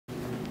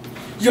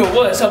Yo,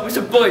 what's up? It's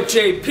your boy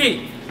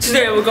JP.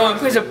 Today we're going to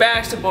play some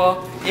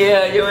basketball.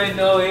 Yeah, you ain't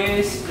know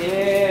this.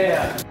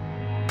 Yeah.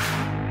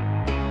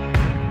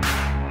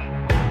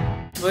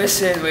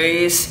 Listen,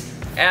 ladies.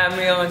 Add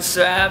me on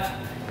Snap.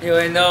 You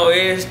ain't know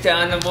this.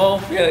 Down the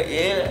mall.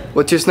 Yeah.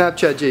 What's your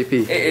Snapchat,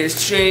 JP? It is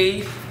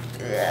JT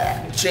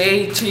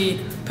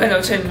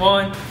Pendleton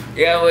 1.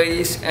 Yeah,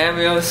 ladies. Add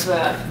me on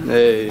Snap.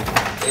 Hey.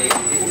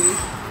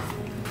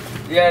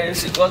 Yeah,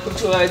 welcome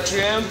to our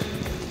gym.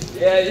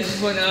 Yeah, this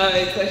is when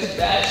I play some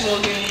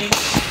basketball games,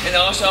 and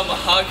also I'm a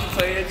hockey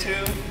player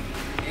too.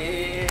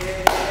 Yeah.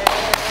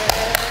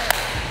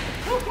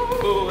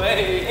 Woo-hoo,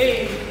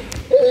 hey.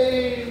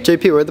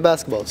 JP, where are the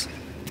basketballs?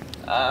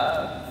 I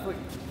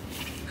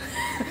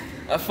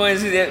find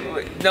that.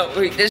 No,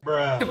 wait, this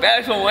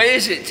basketball. What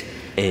is it?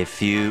 A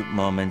few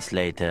moments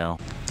later.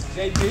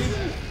 JP.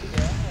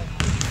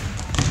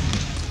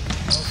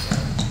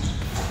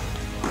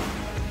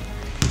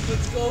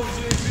 Let's go,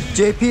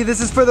 JP. JP, this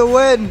is for the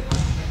win.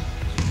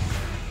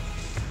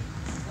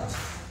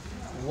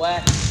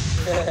 What?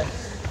 Hey,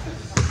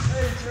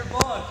 it's your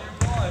ball.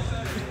 It's a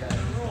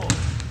rule.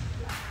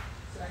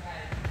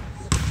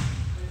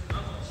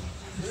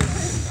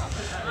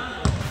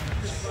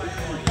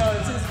 No,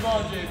 it's his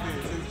ball, JP.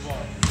 It's his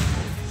ball.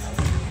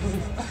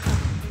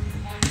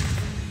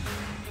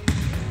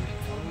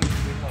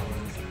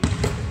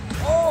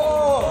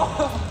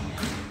 Oh!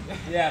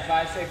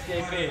 Yeah, 5'6"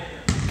 JP.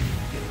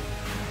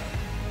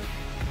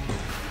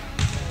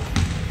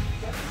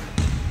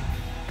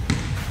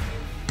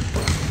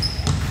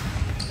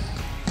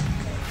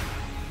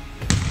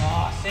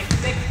 Oh,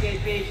 6'6",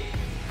 JP.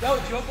 Yo,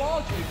 it's your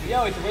ball, JP.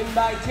 Yo, it's win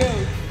by 2,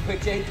 but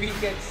JP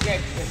gets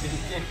 6.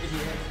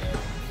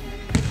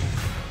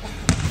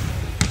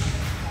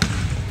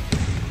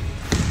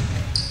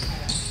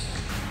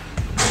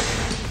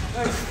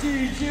 Nice D,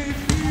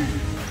 JP.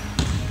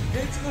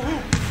 Get to the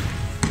hoop.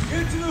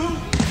 Get to the hoop.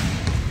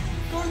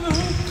 Go to the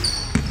hoop.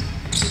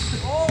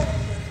 Oh.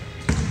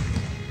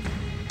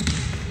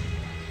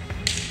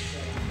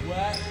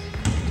 What?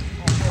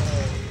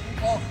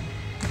 Oh.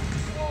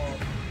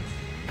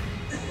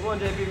 Come on,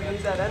 JP, we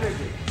need that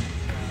energy.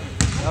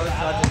 That was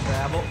such a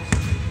travel.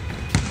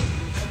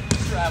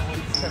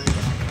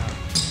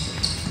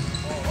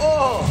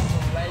 Oh!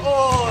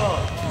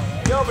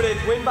 No, but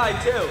it's win by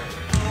 2.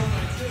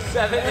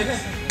 7,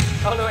 it's,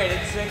 oh no wait,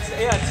 it's 6,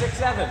 yeah, it's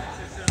 6-7.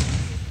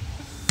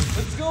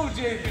 Let's go,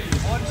 JP,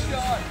 one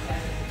shot.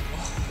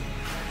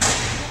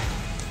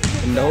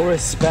 No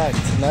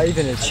respect, not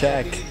even a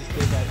check.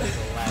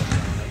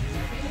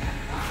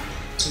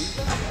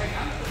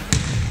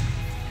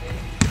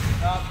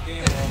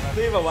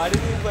 Leva, why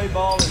didn't you play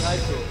ball in high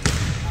school?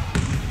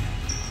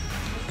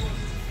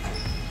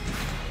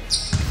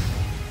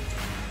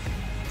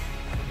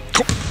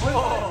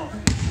 Oh.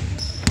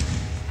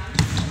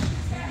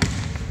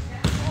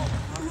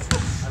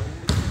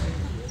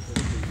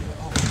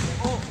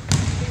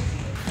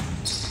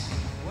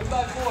 One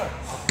by 4.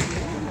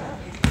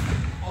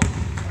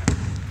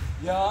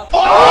 Yeah.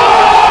 Oh!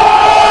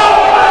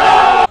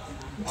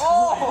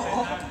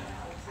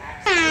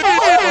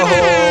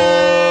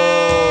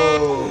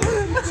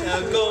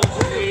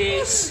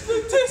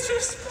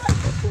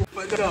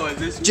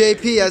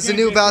 JP, as the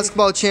new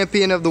basketball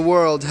champion of the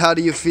world, how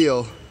do you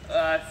feel?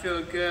 I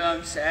feel good.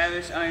 I'm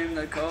savage. I am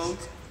the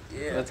GOAT.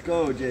 Yeah. Let's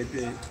go,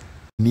 JP.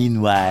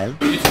 Meanwhile,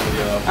 I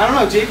don't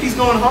know, JP's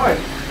going hard.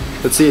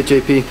 Let's see it,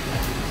 JP.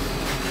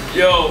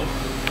 Yo,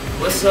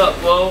 what's up,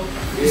 bro?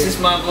 This is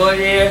my boy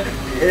here,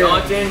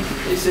 Dalton.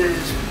 This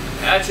is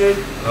Patrick.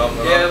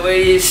 Yeah,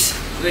 ladies.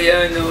 We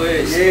are in the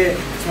ways. Yeah,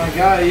 that's my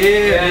guy.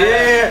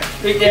 Yeah.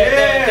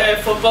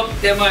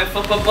 They're my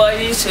football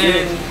buddies,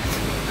 and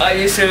I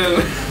used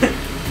to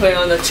play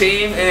on the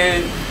team,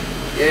 and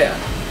yeah.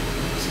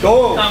 Let's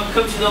go. Come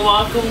to the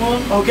locker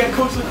room. Oh, get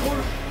coach in the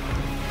corner.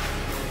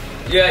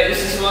 Yeah, this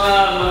is one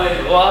of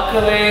my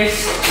locker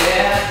race.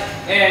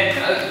 Yeah.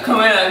 And come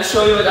in, I'll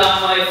show you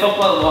my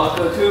football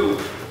locker too.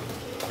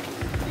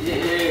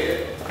 Yeah.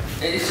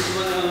 And this is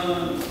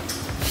when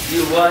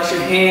you wash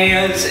your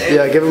hands. And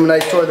Yeah, give him a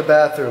nice tour of the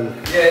bathroom.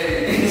 Yeah,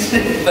 it's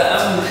in the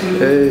bathroom.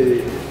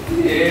 Hey.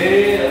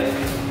 Yeah.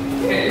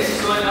 Yeah, this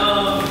is when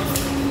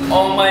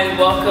all my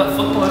locker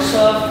football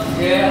stuff.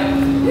 Yeah.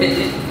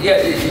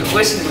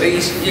 Listen,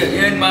 ladies,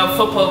 you're in my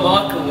football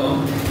locker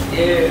room.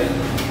 Yeah.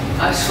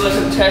 I scored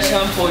some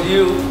touchdown for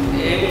you.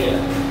 Yeah.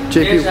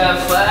 JP. Here's our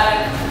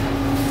flag.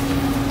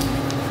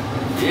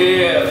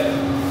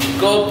 Yeah.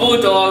 Go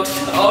Bulldogs.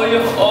 All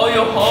your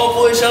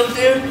homeboys out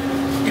there,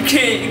 you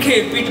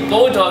can't beat the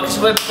Bulldogs.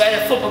 We're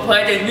better football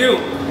player than you.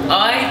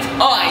 Alright?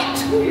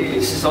 Yeah,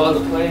 this is all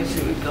the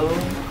places we go.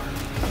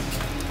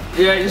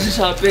 Yeah, this is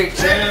our big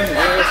gym.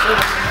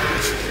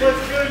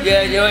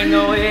 Yeah, you already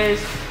know what it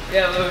is.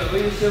 Yeah, we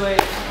used to run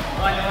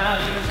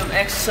around doing some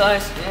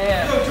exercise.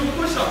 Yeah. Yo, do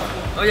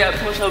push-ups. Oh yeah,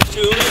 push-ups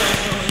too.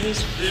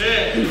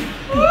 Yeah.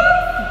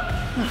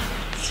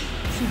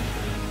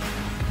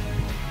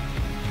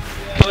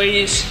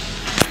 Please.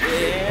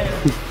 Yeah.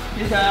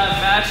 This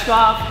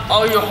mascot.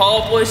 All your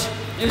homeboys,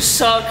 you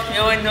suck.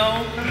 You already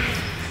know.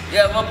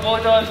 Yeah, my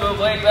Bulldogs were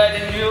way better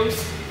than you.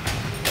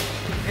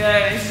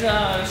 Yeah,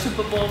 it's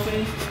Super Bowl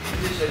thing.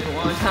 This is like a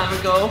long time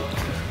ago.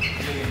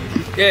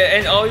 Yeah,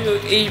 and all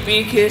you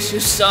EB kids, you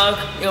suck.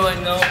 You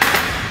don't know.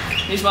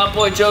 He's my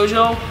boy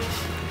JoJo.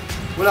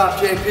 What up,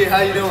 JP?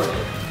 How you doing?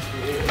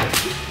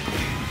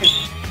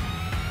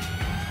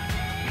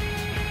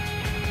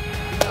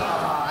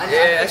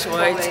 Yeah, that's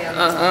right.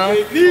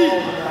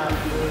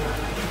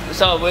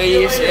 That's all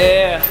ladies,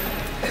 yeah.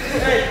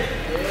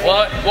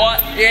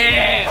 What?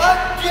 Yeah!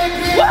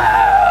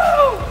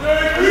 Wow!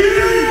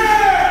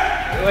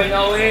 Wait,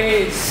 no,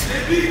 it's.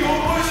 JP, go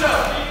push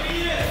up.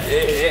 Yeah.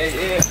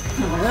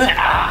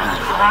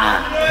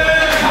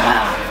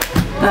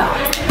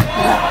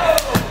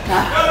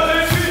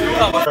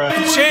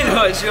 Chin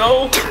hurts,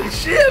 yo.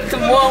 Shit, the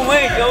wrong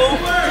way, yo.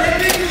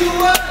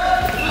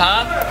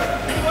 Huh?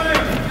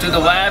 Do the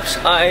laps,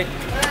 alright.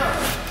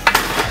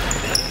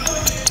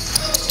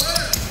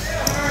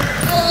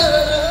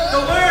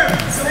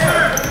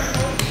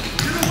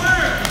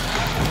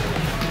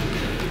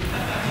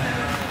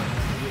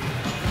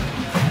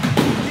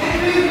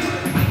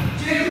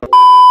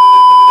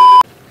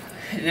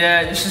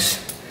 Yeah, this is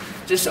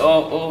just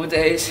all old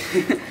days.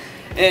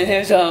 And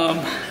here's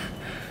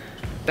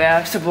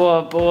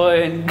basketball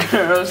boy and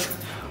girls.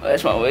 Oh,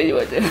 that's my lady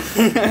right there.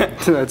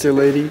 That's your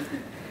lady?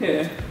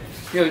 Yeah.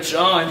 Yo,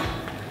 John.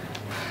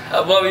 I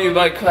love you,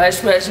 my class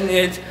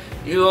president.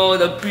 You are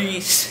the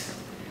beast.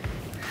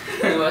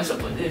 What's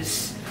up with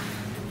this?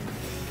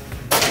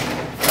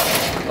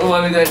 Oh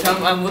my gosh,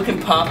 I'm looking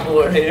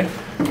popular here.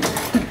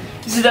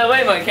 This is that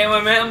way, my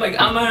cameraman.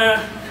 I'm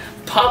a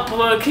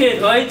popular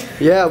kid, right?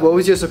 Yeah, what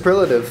was your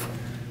superlative?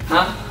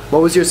 Huh?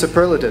 What was your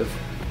superlative?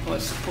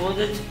 What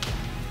supported?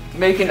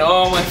 Making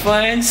all my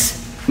friends.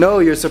 No,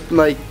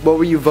 like, what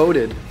were you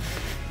voted?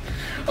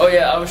 Oh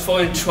yeah, I was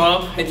voting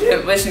Trump. I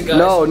didn't listen, guys.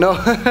 No.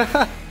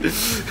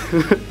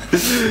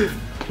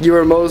 You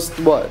were most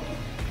what?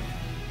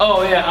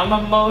 Oh yeah, I'm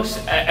a most.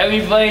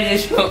 Everybody in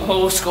this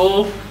whole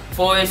school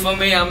voted for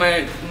me. I'm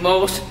a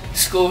most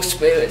school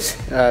spirits.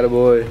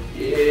 Attaboy.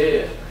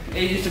 Yeah.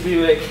 It used to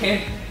be like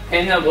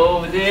hanging up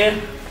over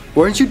there.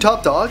 Weren't you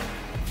top dog?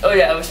 Oh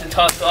yeah, I was the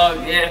top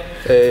dog. Yeah.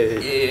 Hey.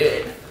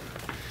 Yeah.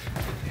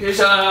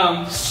 Here's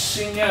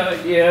senior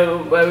year,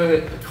 whatever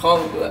it's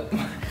called.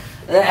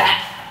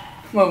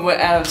 When we're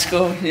out of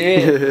school,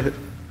 yeah.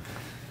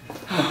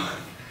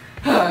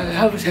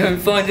 I was having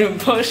fun doing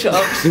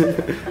push-ups.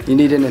 You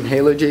need an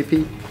inhaler,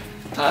 JP?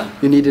 Huh?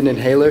 You need an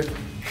inhaler?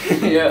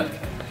 Yeah.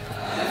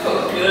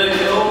 Oh, good,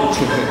 yo.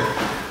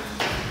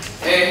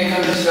 Hey, here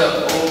comes the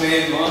old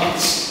man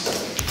Moss.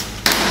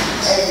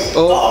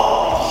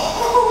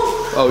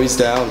 Oh, he's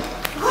down.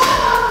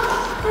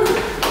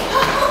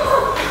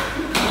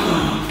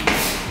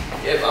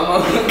 Yep, I'm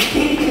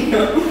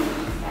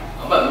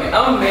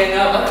a man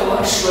now. I can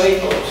watch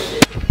straight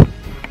bullshit.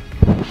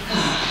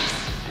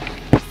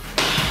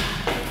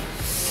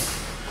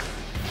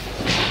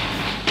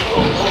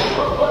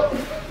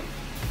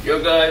 Yo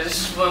guys, this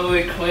is when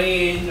we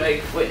clean,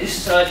 like when you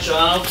start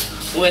jobs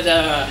with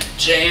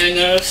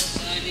janitors.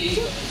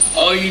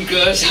 All you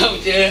girls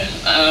out there,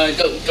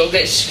 don't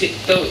get sick.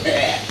 Don't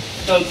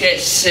get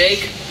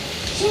sick.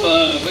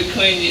 So we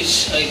clean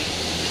this like,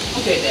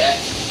 look at that.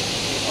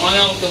 I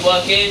don't know if to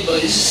walk in,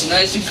 but this is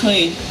nice and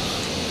clean.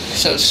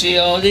 So see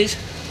all these?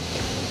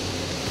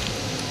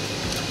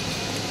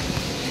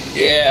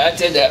 Yeah, I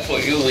did that for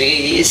you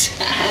ladies.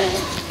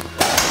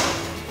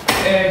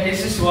 And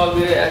this is what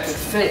we have to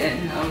fit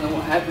in. I don't know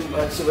what happened,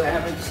 but see what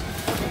happens.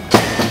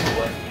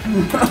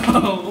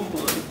 Oh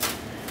boy.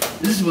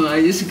 This is when I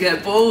used to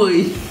get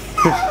bullied.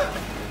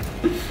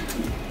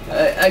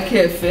 I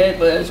can't fit,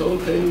 but that's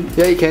okay.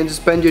 Yeah, you can.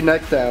 Just bend your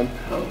neck down.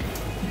 Oh.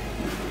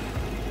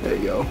 There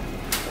you go.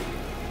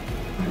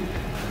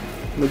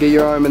 Let me get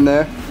your arm in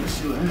there.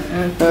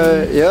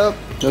 Yep.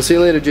 I'll see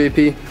you later,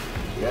 JP.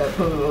 Yeah,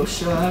 put a little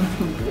shot.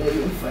 I'm big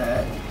and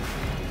fat.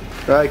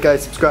 Alright,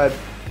 guys, subscribe.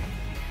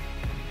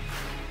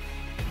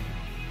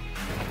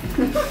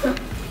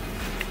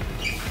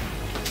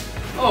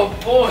 Oh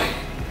boy.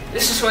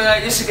 This is when I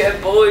used to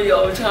get bullied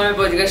all the time,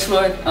 but guess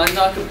what? I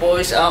knocked the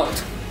boys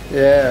out.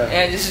 Yeah.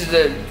 And this is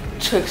the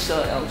trick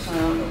shot outside. I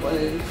don't know what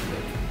it is.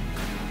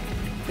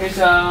 Here's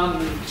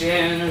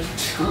Jan's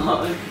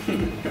John.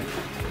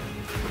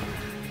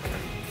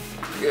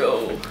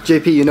 Yo.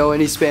 JP, you know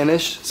any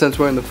Spanish since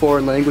we're in the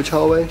foreign language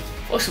hallway?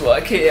 First of all,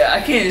 I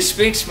can't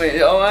speak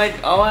Spanish. All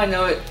I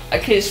know, I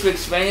can't speak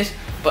Spanish,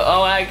 but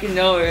all I can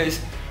know is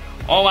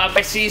hola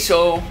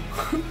preciso.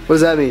 What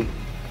does that mean?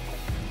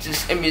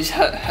 Just it means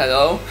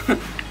hello.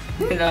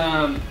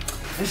 And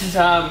this is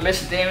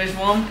Mr. David's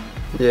mom.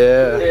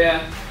 Yeah.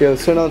 Yeah. Yeah,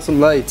 let's turn on some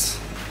lights.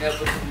 Yeah,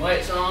 put some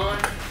lights on.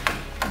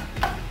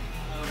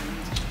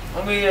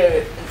 Let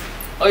me.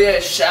 Oh yeah,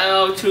 shout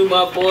out to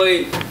my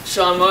boy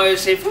Sean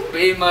Morrissey for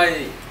being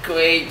my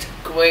great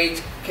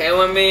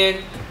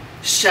cameraman.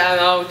 Shout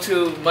out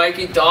to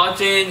Mikey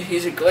Dalton,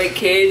 he's a great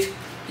kid.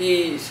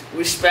 He's a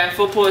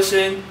respectful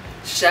person.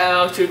 Shout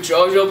out to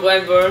JoJo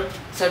Blenber.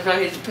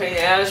 Sometimes he's a pain in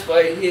the ass,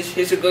 but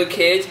he's a good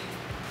kid.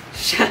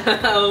 Shout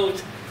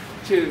out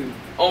to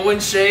Owen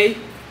Shea.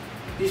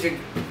 He's a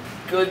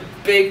good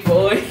big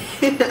boy.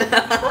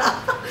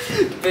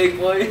 Big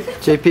boy.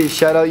 JP,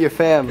 shout out your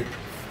fam.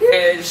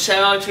 Yeah,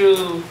 shout out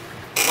to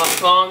my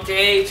prom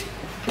date,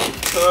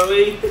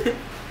 Curly.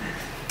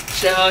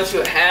 Shout out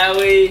to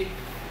Hallie,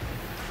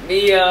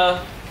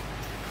 Mia.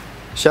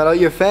 Shout out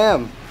your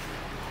fam.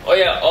 Oh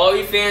yeah, all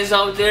you fans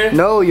out there.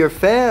 No, your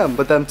fam,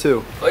 but them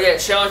too. Oh yeah,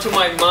 shout out to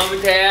my mom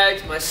and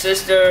dad, my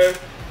sister,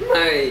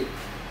 my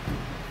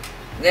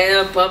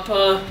Nana,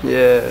 Papa.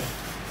 Yeah.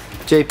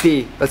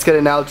 JP, let's get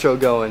an outro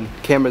going.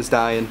 Camera's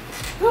dying.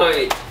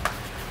 Alright,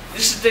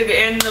 this is the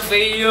end of the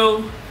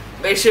video.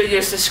 Make sure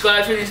you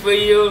subscribe to this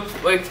video.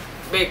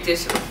 Make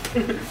this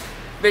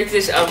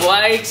a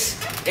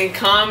likes and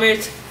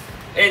comment.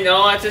 And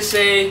all I have to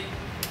say,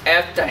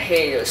 F the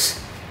haters.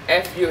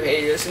 F you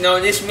haters. You know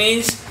what this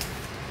means?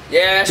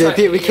 Yeah, that's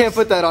JP, we can't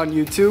put that on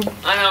YouTube.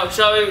 I know,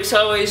 sorry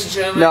ladies and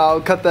gentlemen. No,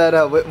 cut that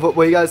out. What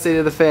do you gotta say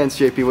to the fans,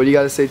 JP? What do you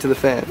gotta say to the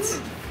fans?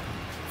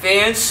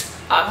 Fans,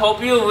 I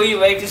hope you really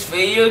like this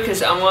video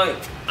because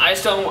I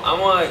just don't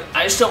want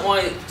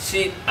to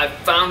see a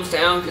thumbs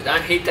down because I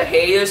hate the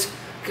haters.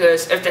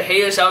 Because if the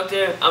haters out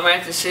there, I'm gonna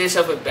have to say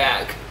something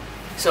back.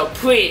 So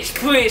please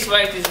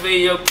like this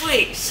video,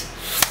 please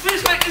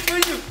like this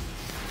video.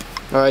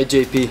 All right,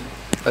 JP,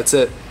 that's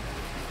it.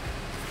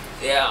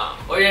 Yeah.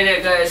 Oh yeah,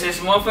 guys.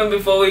 There's one thing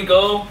before we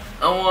go.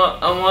 I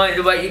want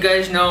to let you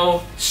guys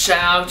know.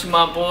 Shout out to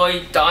my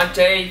boy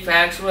Dante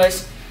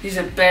Faxless. He's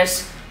the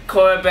best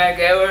quarterback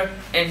ever,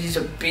 and he's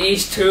a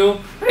beast too.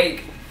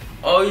 Like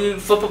all you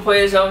football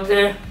players out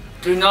there,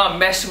 do not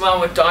mess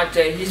around with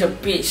Dante. He's a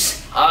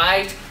beast.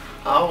 Alright.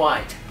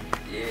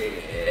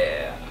 Yeah.